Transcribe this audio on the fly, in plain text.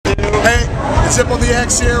Zip on the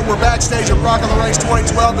X here. We're backstage at Rock on the Range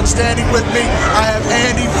 2012, and standing with me, I have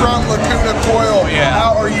Andy from Lacuna Coil. Yeah.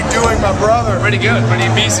 How are you doing, my brother? Pretty good, pretty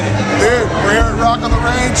busy. Dude, we're here at Rock on the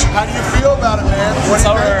Range. How do you feel about it, man? It's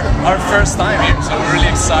our first time here, so we're really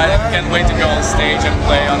excited. Can't wait to go on stage and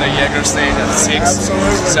play on the Jaeger stage at 6.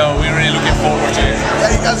 Absolutely. So we're really looking forward to it.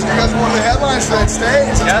 Yeah, you guys are one of the headlines for that stage.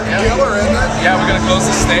 It's killer, isn't it? Yeah, we're gonna close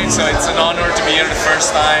the stage, so it's an honor to be here the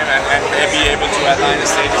first time and be able to headline the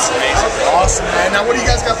stage. It's amazing. Awesome, man. Now, what do you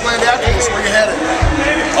guys got planned after this? Where you headed?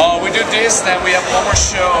 Oh, we do this, then we have one more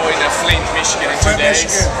show in Flint, Michigan in 2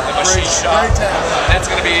 days. The Machine Shop. That's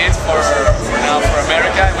gonna be it for now for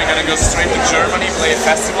America. We're gonna go straight to Germany, play a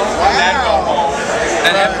festival, and then go home.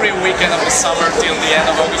 And every weekend of the summer till the end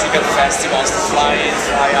of August, we got festivals to fly in,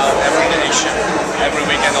 fly out, every nation, every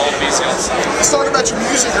weekend, all busy all summer. Let's talk about your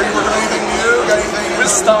music. Are you working on anything new? Got anything? We'll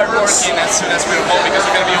start working as soon as we're home because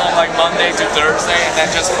we're gonna be home like Monday to Thursday, and then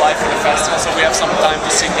just fly for the festival. So we have some time to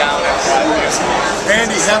sit down and write music.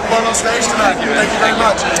 Andy, have fun on stage tonight. Thank you very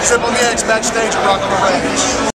much. Zip on the X backstage at Rock on the Range.